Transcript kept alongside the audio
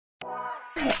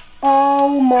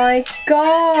Oh my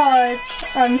god,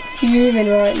 I'm fuming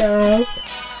right now.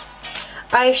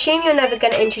 I assume you're never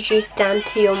going to introduce Dan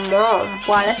to your mom.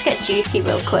 Wow, let's get juicy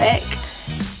real quick.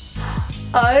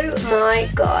 Oh my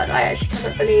god, I actually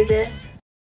cannot believe this.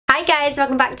 Hi guys,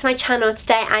 welcome back to my channel.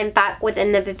 Today I'm back with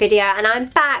another video, and I'm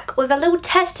back with a little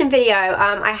testing video.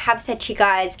 I have said to you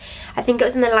guys, I think it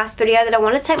was in the last video, that I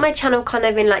want to take my channel kind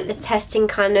of in like the testing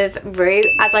kind of route,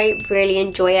 as I really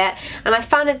enjoy it, and I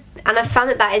found that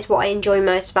that is what I enjoy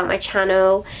most about my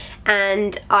channel,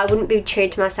 and I wouldn't be true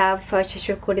to myself if I was just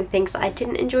recording things that I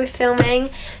didn't enjoy filming.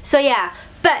 So yeah.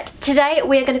 But today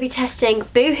we are going to be testing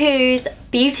Boohoo's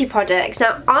beauty products.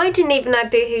 Now, I didn't even know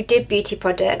Boohoo did beauty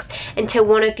products until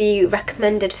one of you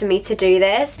recommended for me to do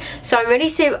this. So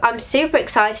I'm super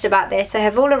excited about this. They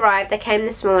have all arrived. They came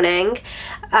this morning.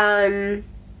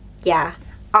 Yeah,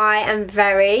 I am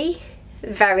very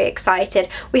excited.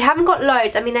 We haven't got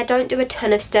loads. I mean, they don't do a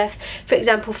ton of stuff. For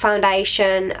example,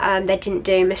 foundation, they didn't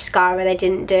do. Mascara, they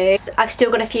didn't do. I've still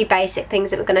got a few basic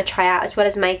things that we're going to try out, as well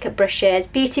as makeup brushes,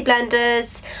 beauty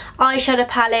blenders, eyeshadow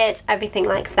palettes, everything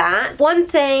like that. One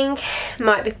thing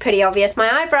might be pretty obvious.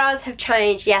 My eyebrows have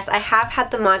changed. Yes, I have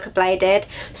had them microbladed,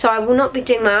 so I will not be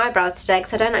doing my eyebrows today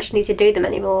because I don't actually need to do them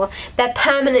anymore. They're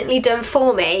permanently done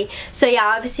for me. So yeah,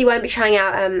 I obviously won't be trying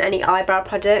out any eyebrow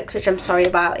products, which I'm sorry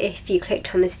about if you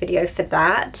clicked on this video for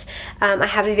that. I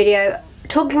have a video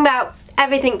talking about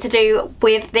everything to do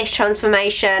with this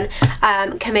transformation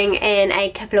coming in a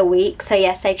couple of weeks, so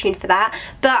yeah, stay tuned for that.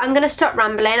 But I'm gonna stop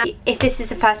rambling. If this is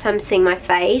the first time seeing my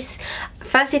face,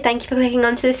 firstly, thank you for clicking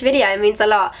onto this video. It means a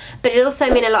lot, but it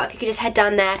also means a lot if you could just head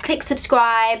down there, click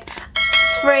subscribe.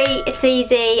 It's free, it's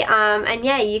easy, and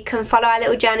yeah, you can follow our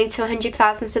little journey to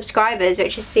 100,000 subscribers,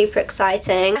 which is super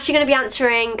exciting. I'm actually going to be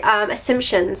answering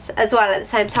assumptions as well at the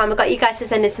same time. I got you guys to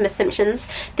send in some assumptions,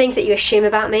 things that you assume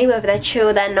about me, whether they're true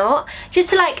or they're not, just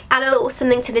to like add a little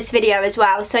something to this video as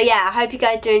well. So yeah, I hope you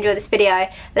guys do enjoy this video.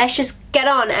 Let's just get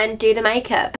on and do the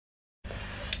makeup.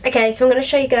 Okay, so I'm going to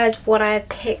show you guys what I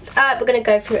picked up. We're going to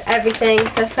go through everything.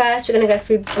 So first we're going to go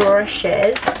through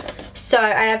brushes. So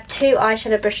I have two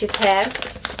eyeshadow brushes here.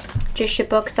 Just your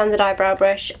box standard eyeshadow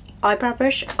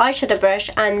brush,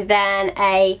 and then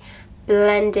a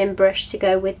blending brush to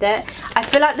go with it. I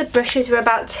feel like the brushes were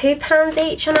about £2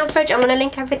 each on average. I'm going to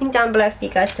link everything down below for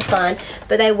you guys to find,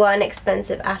 but they weren't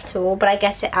expensive at all, but I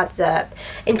guess it adds up.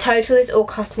 In total, this all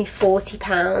cost me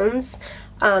 £40.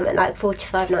 At like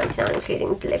 $45.99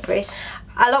 including deliveries.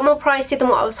 A lot more pricey than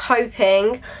what I was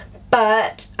hoping,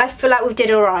 but I feel like we did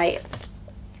alright.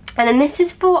 And then this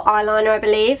is for eyeliner, I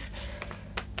believe.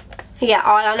 Yeah,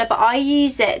 eyeliner, but I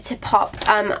use it to pop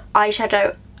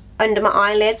eyeshadow under my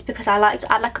eyelids because I like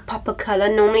to add like a pop of colour,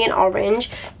 normally an orange.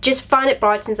 Just find it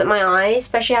brightens up my eyes,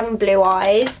 especially having blue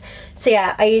eyes. So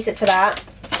yeah, I use it for that.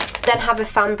 Then have a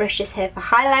fan brush just here for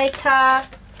highlighter.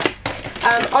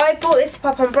 I bought this to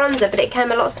pop on bronzer, but it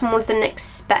came a lot smaller than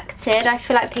expected. I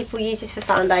feel like people use this for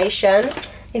foundation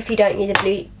if you don't use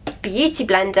a beauty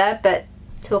blender, but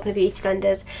talking of beauty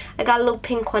blenders, I got a little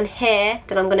pink one here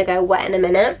that I'm going to go wet in a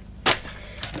minute.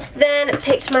 Then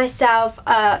picked myself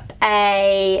up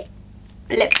a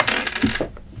lip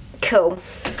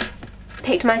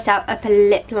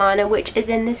liner, which is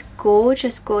in this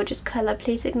gorgeous colour.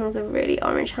 Please ignore the really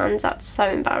orange hands, that's so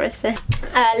embarrassing.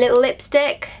 A little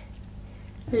lipstick,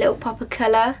 little pop of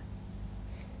colour.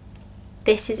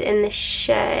 This is in the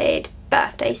shade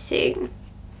Birthday Suit.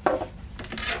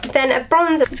 Then a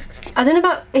bronzer. I don't know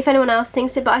about if anyone else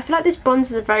thinks it, but I feel like this bronzer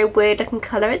is a very weird looking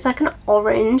colour. It's like an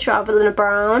orange rather than a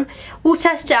brown. We'll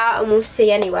test it out and we'll see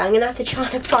anyway. I'm going to have to try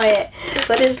and apply it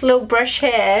with this little brush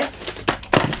here.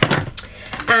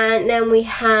 And then we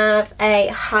have a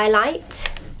highlight,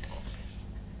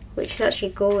 which is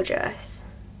actually gorgeous.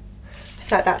 I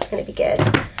feel like that's going to be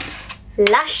good.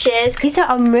 Lashes.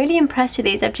 I'm really impressed with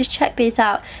these. I've just checked these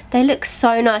out. They look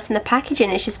so nice, and the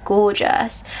packaging is just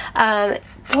gorgeous.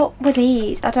 What were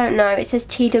these? I don't know. It says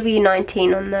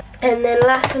TW19 on them. And then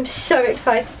last, I'm so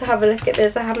excited to have a look at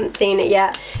this. I haven't seen it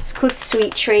yet. It's called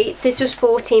Sweet Treats. This was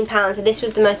 £14, so this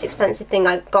was the most expensive thing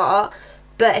I got.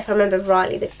 But if I remember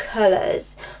rightly, the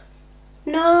colours.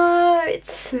 No,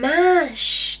 it's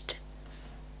smashed.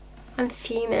 I'm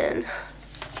fuming.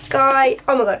 Guy,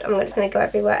 oh my god, I'm just going to go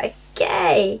everywhere.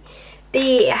 Okay.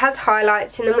 It has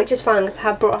highlights in them, which is fine because I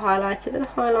have brought a highlighter, but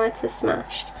the highlighter's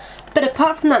smashed. But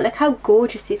apart from that, look how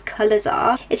gorgeous these colours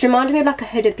are. It's reminded me of like a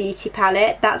Huda Beauty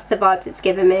palette. That's the vibes it's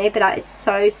given me, but that is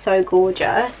so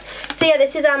gorgeous. So yeah,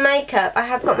 this is our makeup. I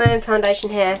have got my own foundation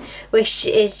here, which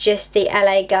is just the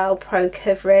LA Girl Pro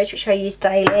Coverage, which I use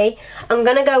daily. I'm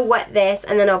going to go wet this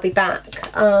and then I'll be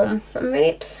back. I'm really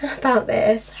upset about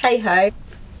this. Hey ho.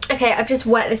 Okay, I've just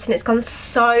wet this and it's gone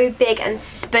so big and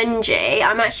spongy.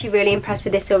 I'm actually really impressed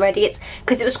with this already. It's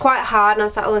because it was quite hard and I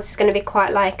was like, oh, this is going to be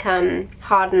quite like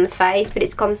hard on the face, but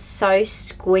it's gone so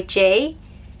squidgy.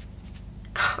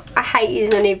 I hate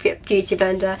using a new beauty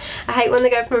blender. I hate when they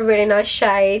go from a really nice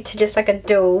shade to just like a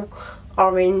dull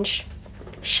orange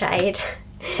shade.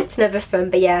 It's never fun,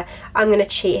 but yeah, I'm going to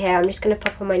cheat here. I'm just going to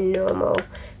pop on my normal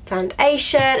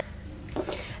foundation.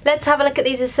 Let's have a look at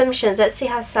these assumptions. Let's see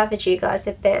how savage you guys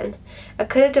have been. I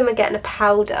could have done with getting a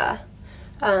powder.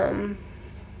 But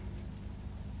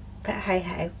hey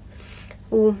hey.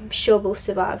 Ooh, I'm sure we'll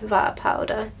survive without a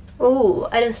powder. Ooh,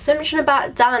 an assumption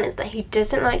about Dan is that he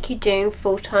doesn't like you doing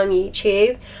full-time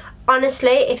YouTube. Honestly,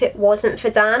 if it wasn't for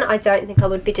Dan, I don't think I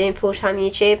would be doing full-time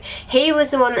YouTube. He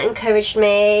was the one that encouraged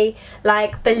me,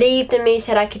 like, believed in me,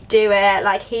 said I could do it.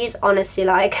 Like, he's honestly,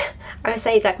 like, I would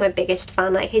say he's like my biggest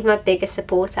fan. Like, he's my biggest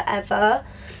supporter ever.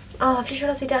 Oh, I've just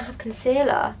realised we don't have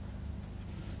concealer.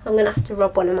 I'm going to have to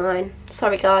rub one of mine.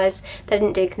 Sorry, guys. They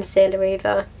didn't do concealer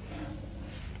either.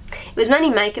 It was mainly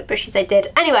makeup brushes they did.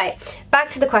 Anyway, back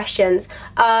to the questions.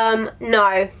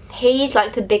 No, he's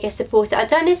like the biggest supporter. I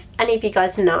don't know if any of you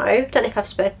guys know. I don't know if I've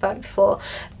spoken about it before.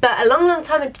 But a long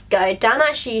time ago, Dan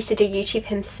actually used to do YouTube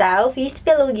himself. He used to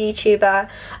be a little YouTuber.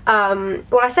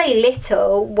 Well, I say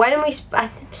little. I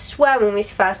swear when we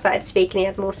first started speaking, he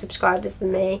had more subscribers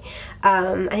than me.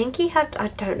 I think he had, I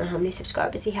don't know how many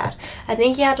subscribers he had. I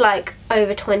think he had like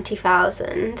over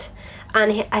 20,000.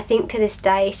 And I think to this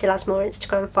day he still has more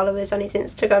Instagram followers on his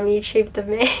Instagram YouTube than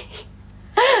me.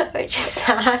 Which is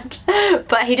sad.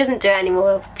 But he doesn't do it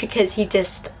anymore because he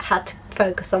just had to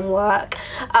focus on work.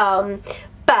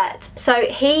 But so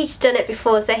he's done it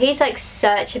before, so he's like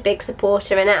such a big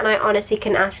supporter in it, and I honestly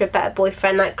couldn't ask for a better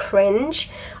boyfriend. Like, cringe,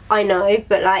 I know,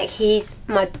 but like, he's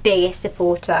my biggest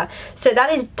supporter. So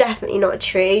that is definitely not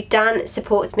true. Dan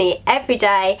supports me every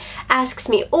day, asks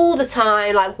me all the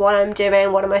time like what I'm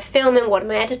doing, what am I filming, what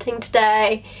am I editing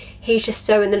today. He's just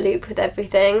so in the loop with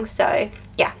everything. So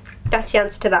yeah, that's the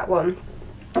answer to that one.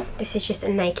 This is just a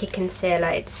naked concealer.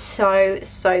 It's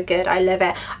so good. I love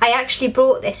it. I actually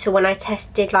brought this for when I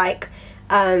tested like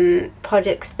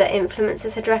products that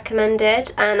influencers had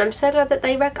recommended, and I'm so glad that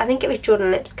they I think it was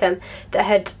Jordan Lipscomb that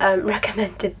had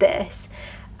recommended this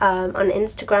on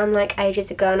Instagram like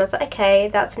ages ago, and I was like, okay,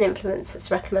 that's an influencer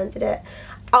that's recommended it.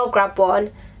 I'll grab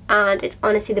one, and it's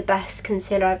honestly the best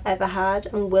concealer I've ever had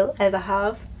and will ever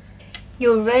have.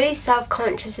 You're really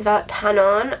self-conscious about tan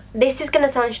on. This is going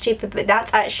to sound stupid, but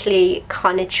that's actually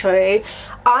kind of true.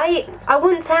 I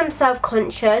wouldn't say I'm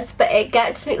self-conscious, but it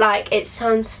gets me, like, it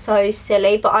sounds so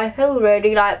silly, but I feel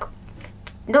really, like,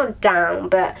 not down,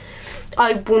 but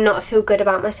I will not feel good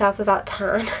about myself without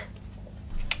tan.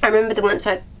 I remember the once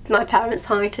my parents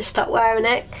told me to stop wearing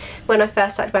it. When I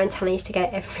first started wearing tan, I used to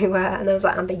get it everywhere, and I was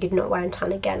like, Amber, you're not wearing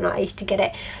tan again. Like, I used to get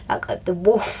it like up the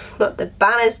wall, up the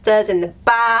banisters, in the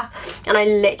bath, and I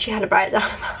literally had a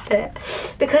breakdown about it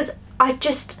because I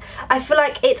feel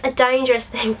like it's a dangerous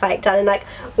thing, fake tan, and like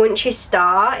once you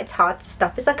start, it's hard to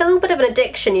stop. It's like a little bit of an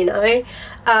addiction, you know.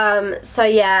 So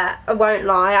yeah, I won't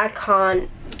lie, I can't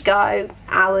go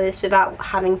hours without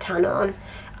having tan on.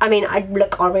 I mean, I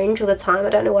look orange all the time. I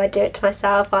don't know why I do it to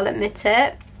myself, I'll admit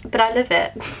it. But I love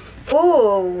it.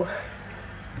 Ooh,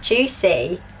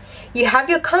 juicy. You have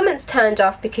your comments turned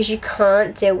off because you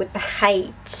can't deal with the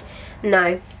hate.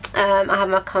 No, I have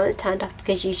my comments turned off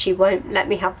because YouTube won't let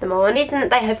me have them on. The reason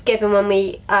that they have given when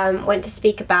we went to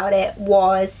speak about it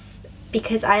was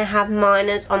because I have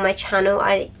minors on my channel,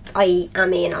 i.e.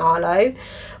 Amy and Arlo,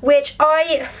 which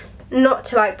not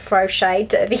to like throw shade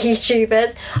to other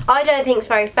YouTubers, I don't think it's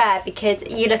very fair, because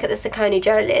you look at the Saucony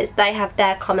Jolies, they have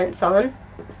their comments on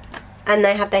and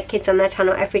they have their kids on their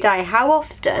channel every day. How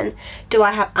often do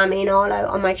I have Amy and Arlo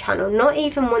on my channel? Not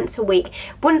even once a week,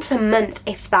 once a month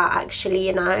if that, actually,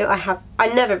 you know. I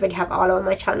never really have Arlo on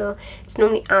my channel, it's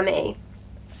normally Amy.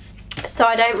 So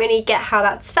I don't really get how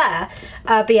that's fair,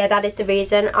 but yeah, that is the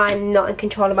reason. I'm not in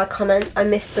control of my comments, I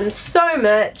miss them so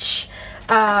much.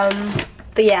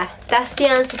 But yeah, that's the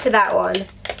answer to that one.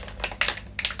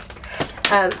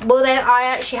 Well, I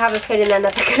actually have a feeling then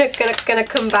that they're gonna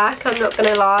come back, I'm not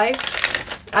gonna lie.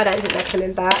 I don't think they're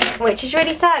coming back, which is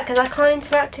really sad because I can't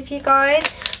interact with you guys.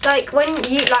 Like, when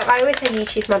you, like, I always say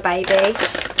YouTube's my baby.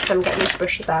 I'm getting these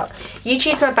brushes out.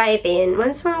 YouTube's my baby, and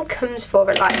when someone comes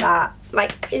for it like that,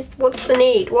 like, what's the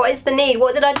need? What is the need?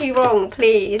 What did I do wrong,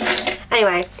 please?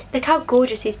 Anyway, look how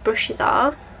gorgeous these brushes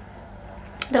are.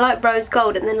 They're like rose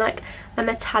gold and then like a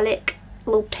metallic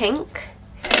little pink.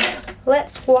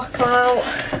 Let's walk out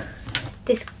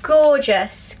this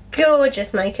gorgeous,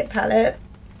 gorgeous makeup palette.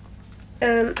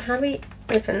 How do we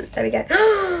open? There we go.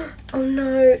 Oh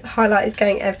no, highlight is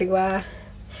going everywhere.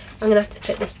 I'm gonna have to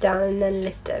put this down and then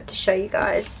lift it up to show you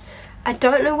guys. I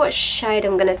don't know what shade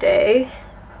I'm gonna do.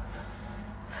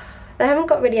 They haven't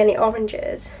got really any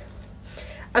oranges.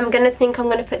 I'm gonna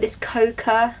put this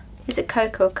cocoa. Is it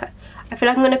cocoa or I feel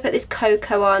like I'm gonna put this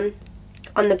cocoa on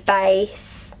the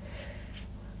base,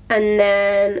 and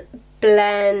then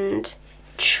blend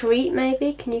Treat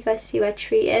maybe. Can you guys see where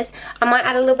Treat is? I might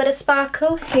add a little bit of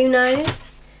sparkle, who knows?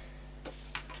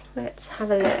 Let's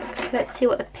have a look. Let's see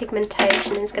what the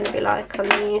pigmentation is going to be like on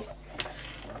these.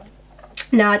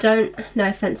 No, no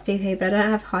offense Boohoo, but I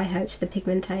don't have high hopes for the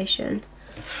pigmentation.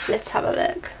 Let's have a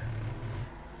look.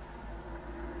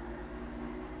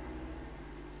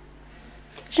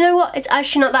 Do you know what? It's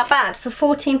actually not that bad. For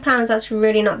 £14, that's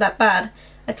really not that bad.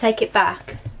 I take it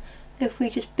back. If we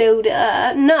just build it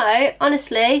up. No,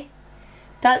 honestly,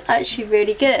 that's actually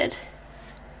really good.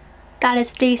 That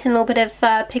is a decent little bit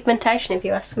of pigmentation, if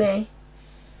you ask me.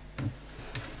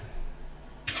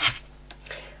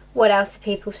 What else are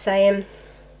people saying?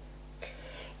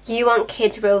 You want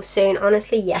kids real soon?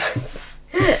 Honestly, yes.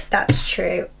 That's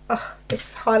true. Oh, this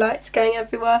highlight's going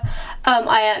everywhere.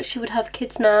 I actually would have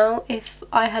kids now if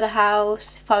I had a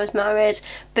house, if I was married.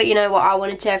 But you know what? I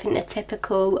want to do everything the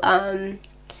typical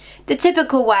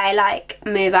way, like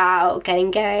move out, get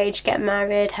engaged, get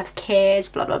married, have kids,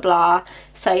 blah blah blah.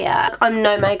 So yeah, I'm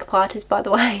no makeup artist, by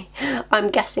the way. I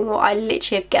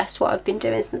literally have guessed what I've been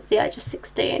doing since the age of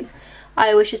 16.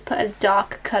 I always just put a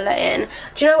darker colour in.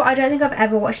 Do you know what? I don't think I've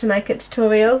ever watched a makeup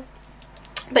tutorial.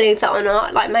 Believe that or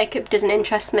not, like makeup doesn't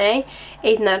interest me,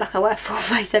 even though like I wear full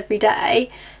face every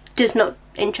day. Does not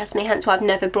interest me, hence why I've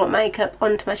never brought makeup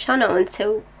onto my channel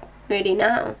until really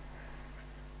now.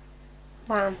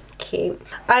 Wow, cute.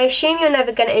 I assume you're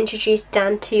never going to introduce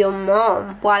Dan to your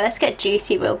mom. Wow, let's get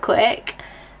juicy real quick.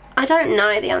 I don't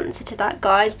know the answer to that,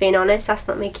 guys, being honest. That's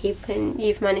not me keeping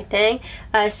you from anything.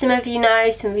 Some of you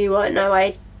know, some of you won't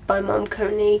know. My mom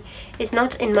currently is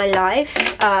not in my life.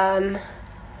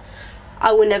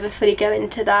 I will never fully go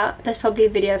into that. There's probably a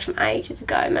video from ages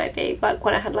ago, maybe, like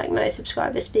when I had like no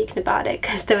subscribers speaking about it,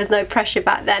 because there was no pressure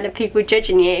back then of people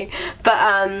judging you.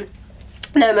 But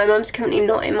no, my mum's currently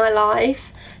not in my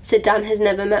life, so Dan has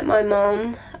never met my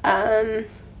mum.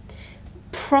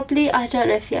 Probably, I don't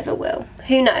know if he ever will.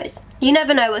 Who knows? You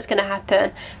never know what's going to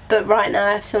happen. But right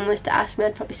now, if someone was to ask me,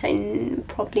 I'd probably say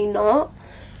probably not.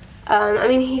 I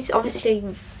mean, he's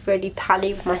obviously really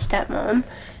pally with my stepmom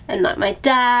and like my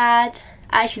dad.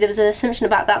 Actually, there was an assumption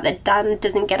about that Dan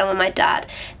doesn't get on with my dad.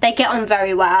 They get on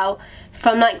very well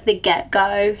from like the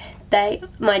get-go.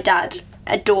 My dad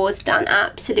adores Dan,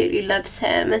 absolutely loves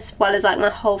him, as well as like my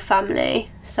whole family,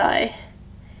 so,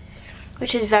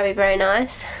 which is very, very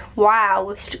nice.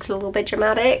 Wow, this looks a little bit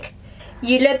dramatic.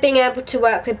 You love being able to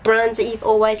work with brands that you've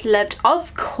always loved.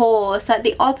 Of course, like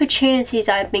the opportunities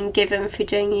I've been given for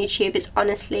doing YouTube is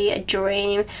honestly a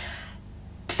dream.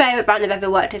 Favourite brand I've ever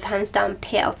worked with, hands down,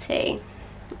 PLT.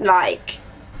 Like,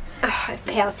 if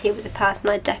PLT was a person,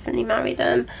 I'd definitely marry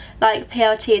them. Like,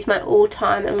 PLT is my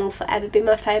all-time and will forever be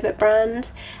my favourite brand.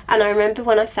 And I remember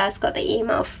when I first got the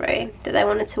email through that they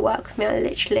wanted to work with me, I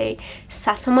literally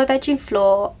sat on my bedroom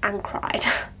floor and cried.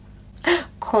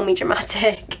 Call me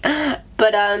dramatic.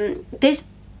 But I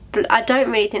don't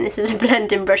really think this is a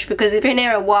blending brush, because I've been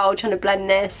here a while trying to blend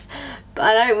this,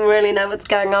 but I don't really know what's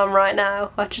going on right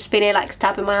now. I've just been here like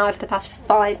stabbing my eye for the past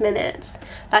 5 minutes.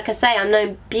 Like I say, I'm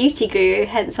no beauty guru,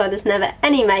 hence why there's never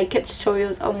any makeup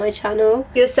tutorials on my channel.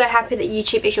 You're so happy that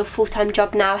YouTube is your full-time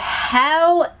job now.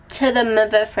 Hell to the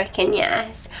mother frickin'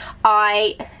 yes.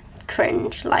 I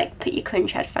cringe, like put your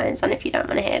cringe headphones on if you don't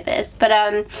want to hear this. But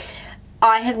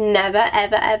I have never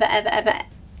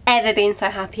ever been so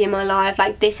happy in my life.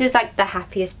 Like, this is like the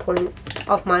happiest point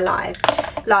of my life.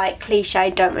 Like, cliche,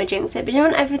 don't want to jinx it, but you know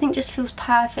when everything just feels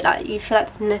perfect, like you feel like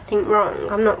there's nothing wrong.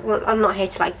 I'm not here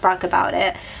to like brag about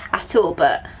it at all,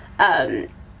 but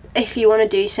if you want to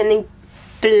do something,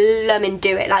 blooming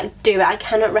do it. Like, do it. I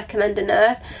cannot recommend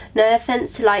enough. No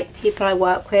offense to like people I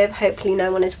work with, hopefully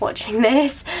no one is watching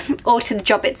this, or to the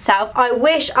job itself. I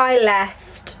wish I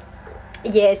left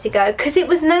years ago, because it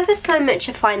was never so much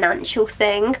a financial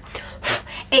thing.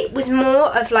 It was more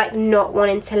of like not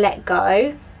wanting to let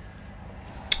go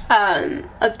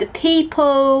of the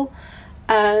people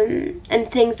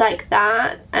and things like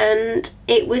that, and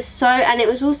it was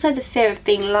also the fear of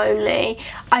being lonely.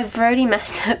 I've really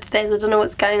messed up this, I don't know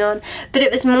what's going on, but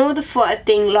it was more the thought of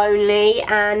being lonely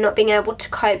and not being able to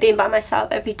cope being by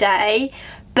myself every day.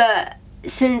 But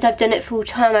since I've done it full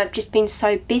time, I've just been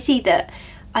so busy that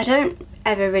I don't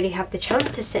ever really have the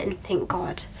chance to sit and think,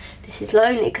 God, this is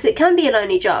lonely, because it can be a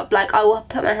lonely job. Like, I will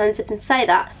put my hands up and say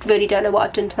that. Really don't know what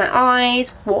I've done to my eyes.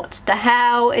 What the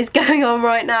hell is going on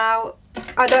right now?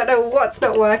 I don't know what's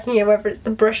not working here, whether it's the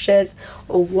brushes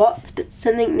or what, but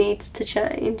something needs to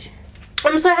change.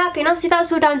 I'm so happy, and obviously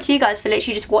that's all down to you guys for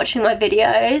literally just watching my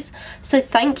videos, so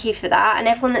thank you for that, and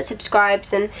everyone that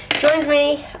subscribes and joins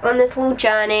me on this little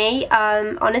journey.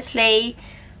 Honestly,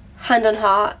 hand on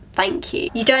heart, thank you.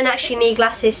 You don't actually need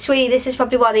glasses, sweetie. This is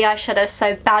probably why the eyeshadow is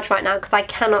so bad right now, because I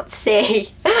cannot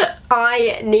see.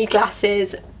 I need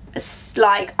glasses.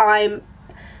 Like, I'm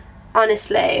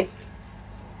honestly,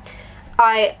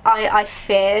 I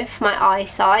fear for my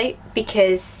eyesight,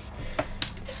 because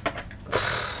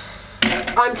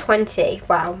I'm 20.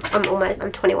 Wow,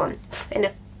 I'm 21 in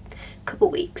a couple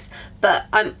weeks, but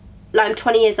I'm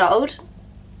 20 years old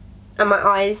and my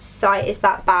eyesight is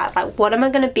that bad. Like, what am I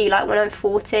gonna be like when I'm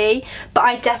 40? But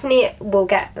I definitely will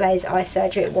get laser eye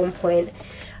surgery at one point.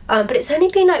 But it's only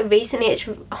been like recently.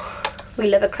 We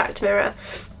love a cracked mirror.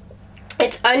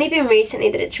 It's only been recently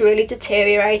that it's really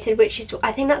deteriorated, which is,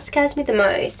 I think that scares me the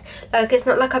most. Like, it's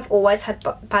not like I've always had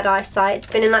bad eyesight. It's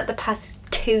been in like the past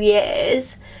 2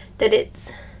 years that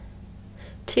it's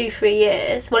 2-3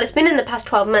 years. Well, it's been in the past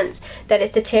 12 months that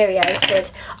it's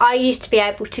deteriorated. I used to be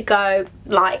able to go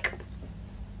like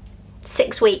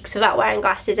 6 weeks without wearing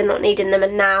glasses and not needing them,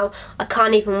 and now I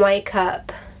can't even wake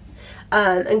up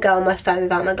and go on my phone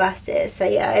without my glasses. So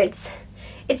yeah, it's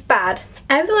bad.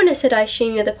 Everyone has said I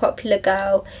assume you're the popular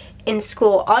girl in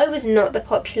school. I was not the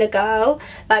popular girl.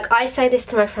 Like, I say this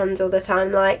to my friends all the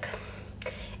time, like,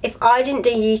 if I didn't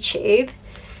do YouTube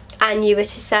and you were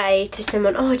to say to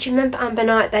someone, oh, do you remember Amber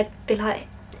Knight? They'd be like,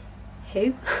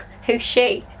 who? Who's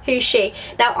she? Who's she?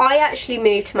 Now, I actually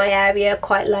moved to my area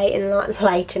quite late in life,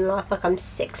 like I'm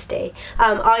 60.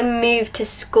 I moved to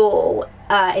school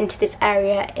into this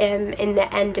area in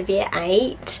the end of year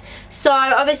 8. So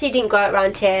I obviously didn't grow up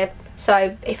around here.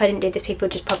 So if I didn't do this, people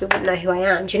just probably wouldn't know who I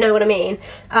am. Do you know what I mean?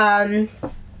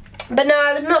 But no,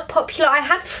 I was not popular. I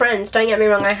had friends, don't get me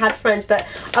wrong, I had friends, but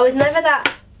I was never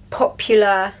that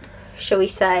popular, shall we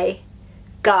say,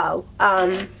 girl,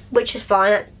 which is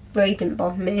fine. That really didn't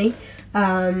bother me.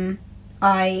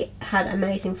 I had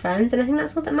amazing friends, and I think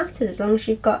that's what that matters, as long as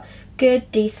you've got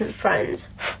good, decent friends.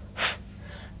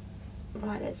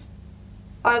 Right,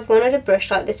 I've wanted a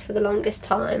brush like this for the longest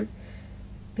time,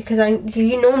 because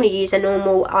you normally use a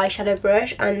normal eyeshadow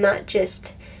brush, and that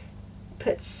just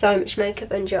puts so much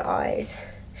makeup under your eyes.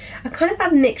 I kind of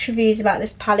have mixed reviews about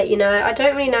this palette, you know. I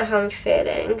don't really know how I'm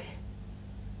feeling.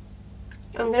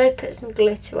 I'm going to put some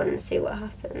glitter on and see what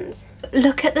happens.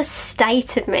 Look at the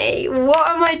state of me. What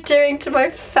am I doing to my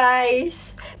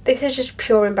face? This is just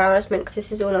pure embarrassment, because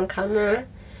this is all on camera.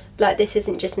 Like, this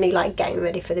isn't just me like getting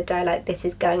ready for the day. Like, this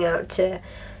is going out to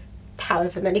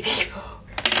however many people.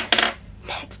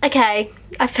 Next. Okay,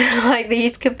 I feel like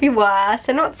these could be worse.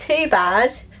 They're not too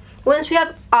bad. Once we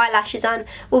have eyelashes on,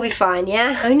 we'll be fine,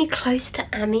 yeah? Only close to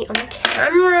Amy on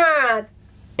camera.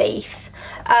 Beef.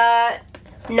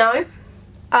 No.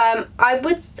 I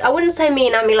wouldn't say me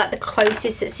and Amy like the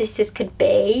closest that sisters could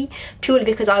be, purely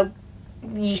because I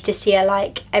used to see her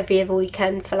like every other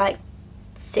weekend for like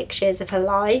 6 years of her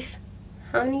life.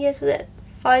 How many years was it?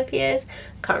 5 years?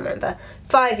 Can't remember.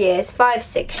 5 years,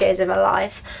 5-6 years of her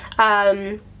life.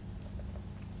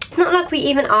 It's not like we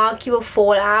even argue or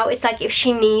fall out. It's like, if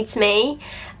she needs me,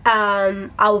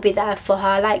 I will be there for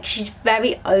her. Like, she's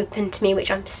very open to me, which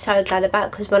I'm so glad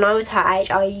about, because when I was her age,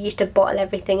 I used to bottle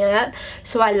everything up.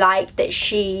 So I like that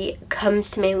she comes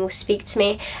to me and will speak to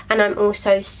me, and I'm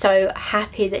also so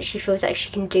happy that she feels like she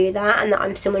can do that, and that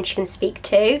I'm someone she can speak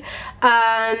to.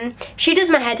 She does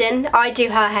my head in, I do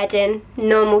her head in.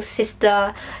 Normal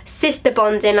sister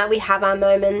bonding, like, we have our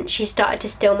moment. She started to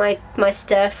steal my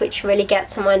stuff, which really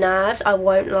gets on my nerves, I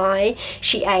won't lie.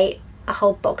 She ate a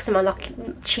whole box of my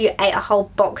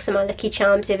Lucky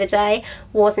Charms the other day.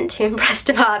 Wasn't too impressed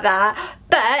about that,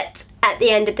 but at the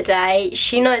end of the day,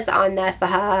 she knows that I'm there for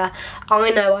her.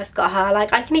 I know I've got her.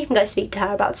 Like, I can even go speak to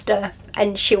her about stuff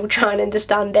and she will try and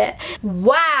understand it.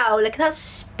 Wow, look at that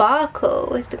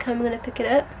sparkle. Is the camera gonna pick it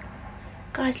up?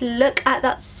 Guys, look at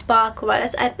that sparkle. Right,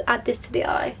 let's add this to the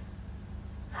eye.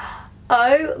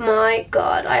 Oh my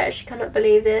god, I actually cannot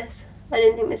believe this. I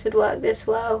didn't think this would work this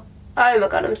well. Oh my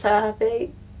god, I'm so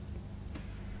happy.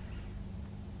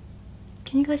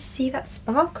 Can you guys see that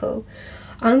sparkle?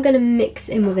 I'm going to mix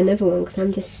in with another one because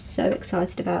I'm just so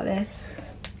excited about this.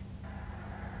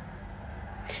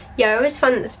 Yeah, I always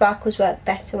find that the sparkles work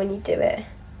better when you do it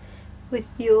with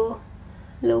your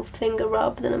little finger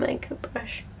rather than a makeup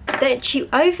brush. Don't you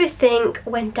overthink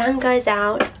when Dan goes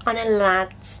out on a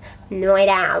lad's night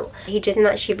out. He doesn't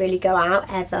actually really go out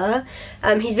ever.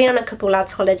 He's been on a couple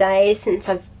lads holidays since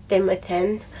I've been with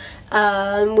him,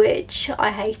 which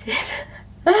I hated.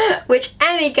 Which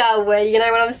any girl would, you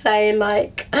know what I'm saying,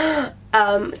 like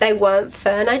they weren't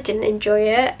fun. I didn't enjoy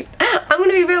it. I'm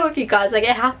gonna be real with you guys, like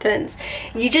it happens.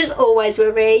 You just always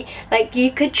worry, like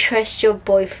you could trust your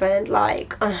boyfriend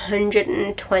like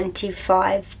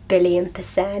 125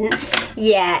 billion%,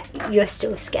 yet you're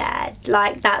still scared.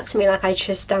 Like that's me, like I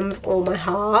trust them with all my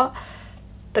heart,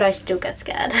 but I still get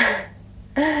scared.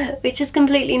 Which is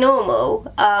completely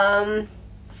normal.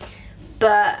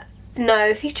 But no,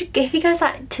 if he goes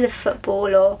like to the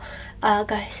football or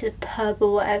goes to the pub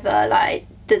or whatever, like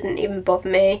doesn't even bother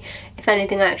me. If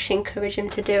anything, I actually encourage him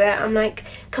to do it. I'm like,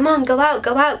 come on, go out,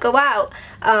 go out, go out.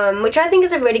 Which I think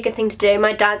is a really good thing to do.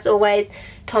 My dad's always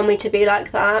told me to be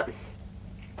like that.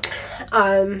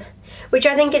 Which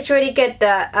I think it's really good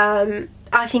that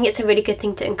I think it's a really good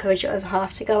thing to encourage your other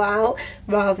half to go out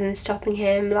rather than stopping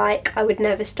him. Like I would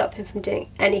never stop him from doing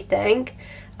anything,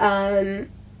 and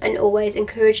always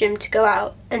encourage him to go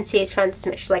out and see his friends as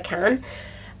much as I can.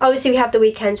 Obviously we have the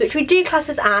weekends, which we do class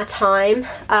as our time.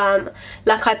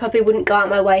 Like I probably wouldn't go out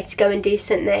my way to go and do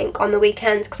something on the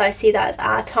weekends because I see that as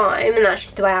our time, and that's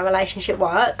just the way our relationship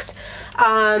works.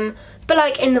 But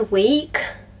like in the week,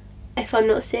 if I'm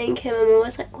not seeing him, I'm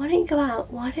always like, why don't you go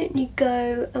out? Why don't you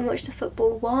go and watch the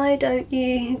football? Why don't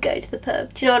you go to the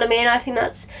pub? Do you know what I mean? I think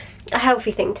that's a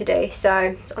healthy thing to do.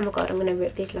 So, oh my god, I'm gonna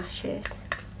rip these lashes.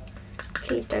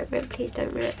 Please don't rip, please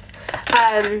don't rip.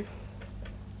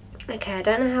 Okay, I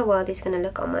don't know how well these are going to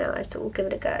look on my eyes, but we'll give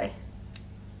it a go.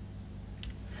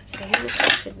 Okay, I'm going to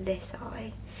start with this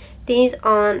eye. These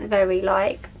aren't very,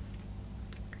 like,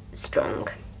 strong.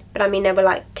 But I mean, they were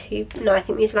like I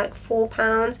think these were like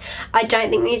 £4. I don't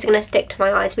think these are going to stick to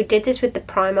my eyes. We did this with the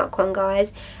Primark one,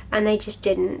 guys, and they just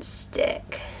didn't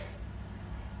stick.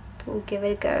 We'll give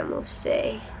it a go and we'll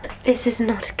see. This is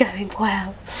not going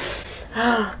well.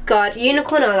 Oh god,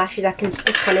 unicorn eyelashes I can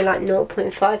stick on in like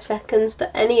 0.5 seconds, but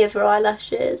any other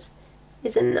eyelashes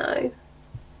is a no.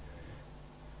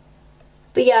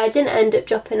 But yeah, I didn't end up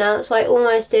dropping out, so I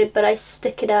almost did, but I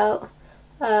stick it out.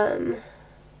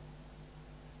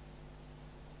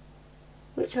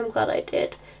 Which I'm glad I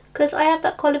did, because I have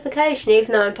that qualification,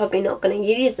 even though I'm probably not going to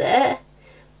use it.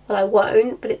 Well, I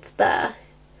won't, but it's there.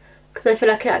 Because I feel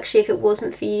like actually if it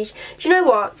wasn't for YouTube, do you know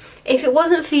what, if it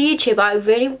wasn't for YouTube I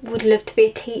really would love to be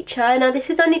a teacher. Now this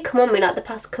has only come on me like the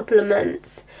past couple of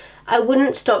months. I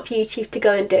wouldn't stop YouTube to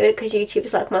go and do it because YouTube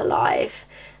is like my life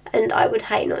and I would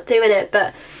hate not doing it.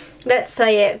 But let's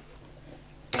say it,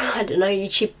 I don't know,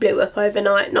 YouTube blew up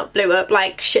overnight, not blew up,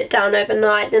 like shut down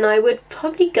overnight, then I would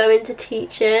probably go into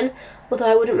teaching, although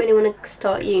I wouldn't really want to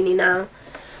start uni now.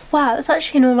 Wow, that's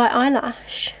actually an alright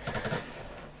eyelash.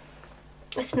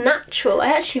 It's natural. I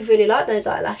actually really like those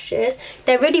eyelashes.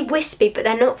 They're really wispy, but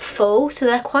they're not full, so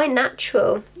they're quite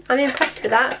natural. I'm impressed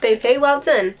with that, Boohoo. Well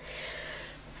done.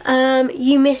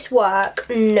 You miss work?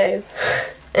 No.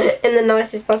 In the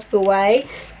nicest possible way.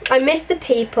 I miss the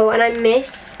people, and I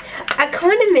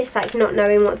kind of miss like not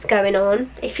knowing what's going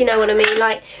on, if you know what I mean.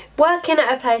 Like working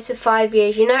at a place for 5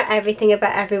 years, you know everything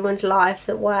about everyone's life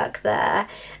that work there.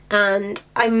 And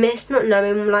I miss not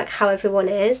knowing like how everyone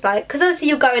is, like, because obviously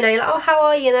you're going and you're like, oh, how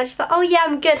are you? And they're just like, oh yeah,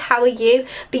 I'm good, how are you?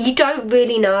 But you don't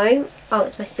really know. Oh,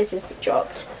 it's my scissors that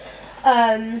dropped.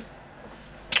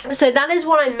 So that is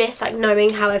what I miss, like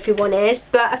knowing how everyone is.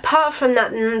 But apart from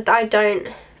that, I don't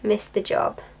miss the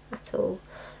job at all.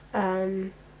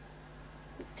 It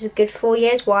was a good 4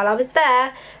 years while I was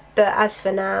there, but as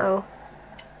for now,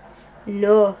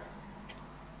 no,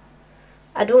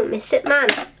 I don't miss it, man.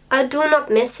 I do not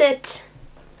miss it.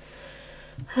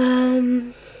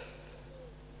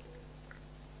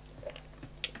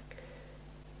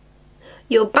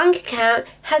 Your bank account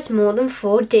has more than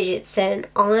 4 digits in.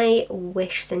 I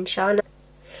wish, sunshine.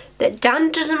 That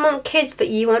Dan doesn't want kids, but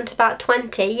you want about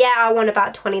 20. Yeah, I want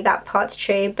about 20, that part's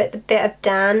true. But the bit of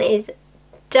Dan is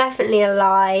definitely a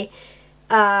lie.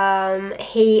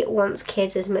 He wants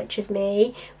kids as much as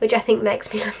me, which I think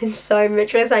makes me love him so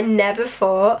much, because I never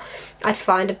thought I'd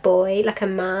find a boy, like a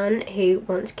man, who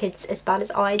wants kids as bad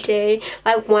as I do.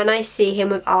 Like when I see him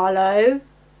with Arlo,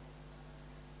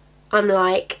 I'm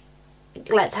like,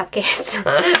 let's have kids.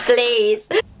 Please.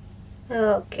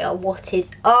 Oh god, what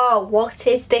is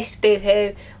this,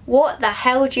 Boohoo? What the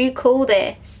hell do you call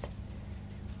this?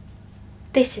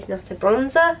 This is not a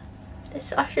bronzer.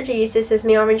 I should use this as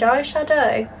my orange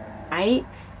eyeshadow. Right?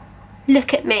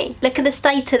 Look at me. Look at the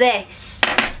state of this.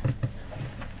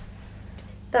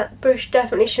 That brush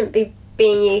definitely shouldn't be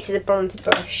being used as a bronzer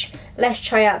brush. Let's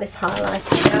try out this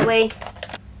highlighter, shall we?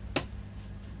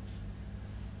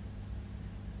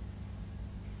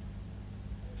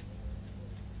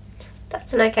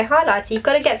 That's an okay highlighter. You've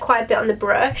got to get quite a bit on the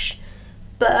brush,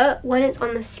 but when it's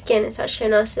on the skin, it's actually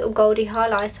a nice little goldy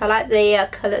highlighter. I like the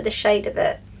colour, the shade of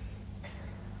it.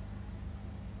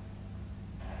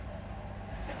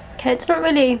 Okay, it's not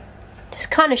really, it's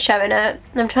kind of showing it.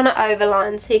 I'm trying to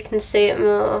overline so you can see it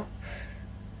more,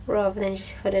 rather than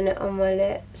just putting it on my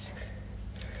lips.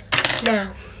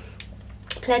 Now,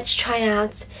 let's try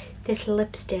out this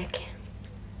lipstick.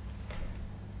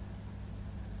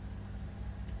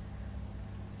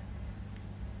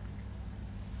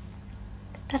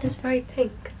 That is very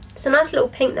pink. It's a nice little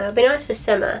pink though. It'd be nice for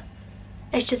summer.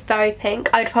 It's just very pink.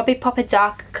 I would probably pop a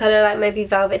darker colour, like maybe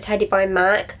Velvet Teddy by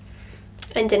MAC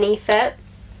underneath it,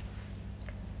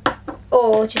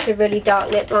 or just a really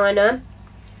dark lip liner.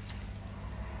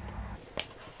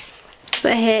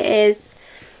 But here is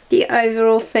the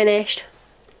overall finished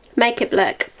makeup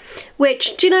look,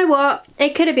 which, do you know what,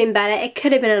 it could have been better, it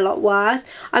could have been a lot worse.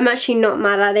 I'm actually not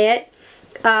mad at it.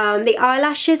 The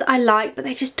eyelashes I like, but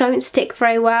they just don't stick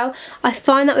very well. I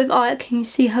find that with can you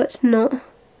see how it's not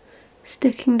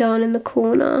sticking down in the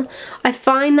corner? I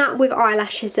find that with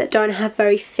eyelashes that don't have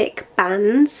very thick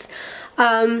bands.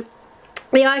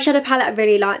 The eyeshadow palette I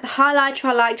really like. The highlighter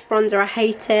I liked, bronzer I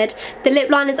hated. The lip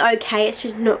line is okay, it's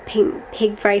just not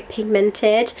very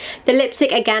pigmented. The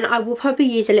lipstick, again, I will probably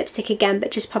use a lipstick again,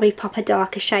 but just probably pop a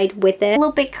darker shade with it. A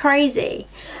little bit crazy.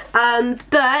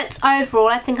 But overall,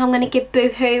 I think I'm going to give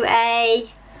Boohoo a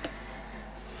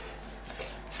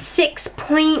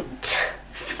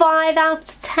 6.5 out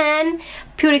of 10,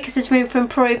 purely because there's room for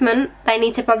improvement. They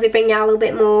need to probably bring out a little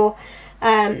bit more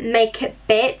makeup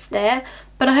bits there.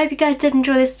 But I hope you guys did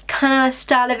enjoy this kind of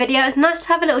style of video. It's nice to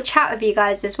have a little chat with you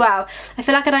guys as well. I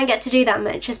feel like I don't get to do that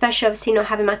much, especially obviously not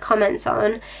having my comments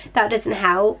on. That doesn't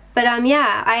help. But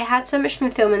yeah, I had so much fun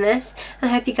filming this,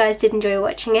 and I hope you guys did enjoy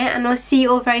watching it. And I'll see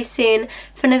you all very soon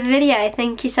for another video.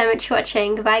 Thank you so much for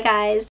watching. Bye guys.